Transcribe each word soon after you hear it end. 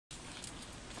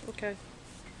Okay.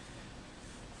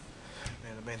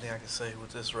 Man, the main thing I can say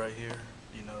with this right here,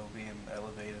 being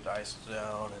elevated, iced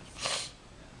down, and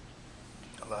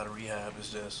a lot of rehab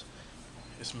is just,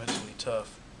 it's mentally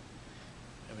tough.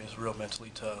 I mean, it's real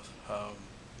mentally tough.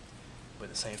 But at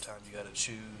the same time, you got to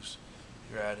choose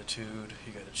your attitude.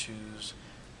 You got to choose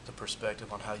the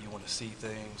perspective on how you want to see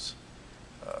things.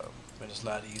 And it's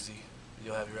not easy.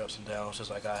 You'll have your ups and downs just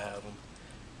like I have them.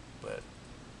 But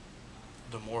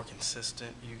the more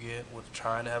consistent you get with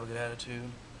trying to have a good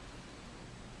attitude,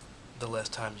 the less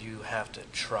time you have to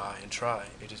try and try.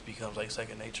 It just becomes like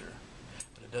second nature.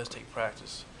 But it does take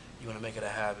practice. You want to make it a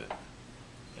habit.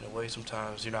 In a way,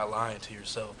 sometimes you're not lying to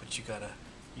yourself, but you gotta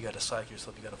psych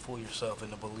yourself. You gotta fool yourself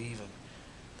into believing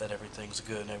that everything's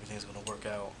good and everything's gonna work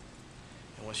out.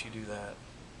 And once you do that,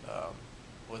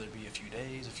 whether it be a few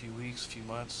days, a few weeks, a few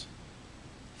months,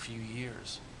 a few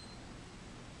years,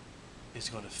 it's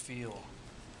gonna feel,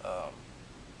 um,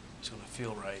 it's gonna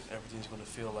feel right. Everything's gonna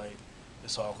feel like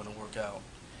it's all gonna work out.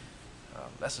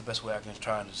 That's the best way I can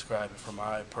try and describe it for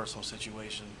my personal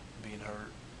situation, being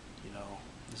hurt. You know,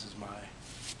 this is my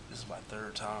this is my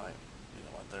third time.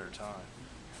 My third time.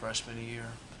 Freshman year,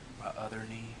 my other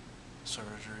knee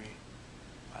surgery.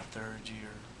 My third year,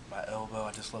 my elbow.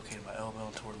 I dislocated my elbow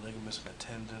and tore ligaments and a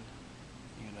tendon.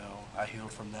 I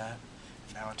healed from that.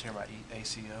 Now I tear my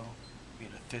ACL.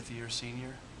 Being a fifth year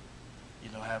senior,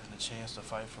 having the chance to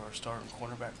fight for a starting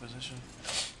cornerback position,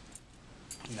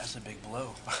 and that's a big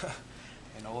blow.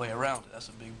 And the way around it, that's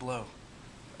a big blow.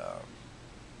 But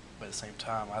at the same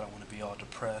time, I don't want to be all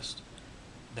depressed,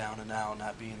 down and out,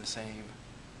 not being the same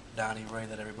Donnie Ray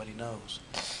that everybody knows.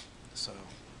 So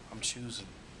I'm choosing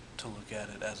to look at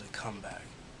it as a comeback.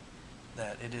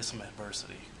 That it is some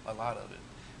adversity, a lot of it,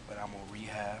 but I'm gonna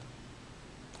rehab.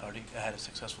 I had a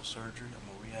successful surgery. I'm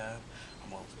gonna rehab.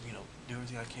 I'm gonna, do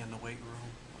everything I can in the weight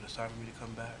room when it's time for me to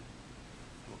come back.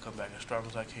 I'm gonna come back as strong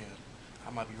as I can.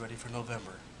 I might be ready for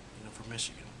November, for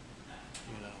Michigan,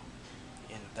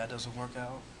 And if that doesn't work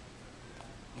out,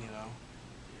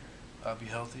 I'll be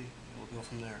healthy and we'll go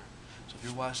from there. So if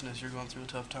you're watching this, you're going through a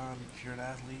tough time. If you're an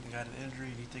athlete and got an injury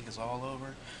and you think it's all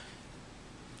over,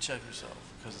 check yourself,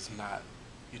 because it's not.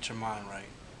 Get your mind right.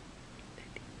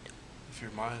 If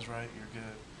your mind's right, you're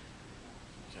good.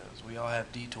 Because we all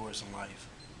have detours in life.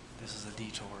 This is a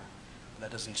detour. But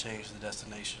that doesn't change the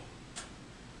destination.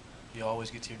 You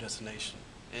always get to your destination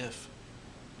if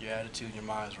your attitude and your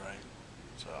mind's right.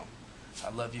 So,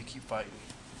 I love you. Keep fighting.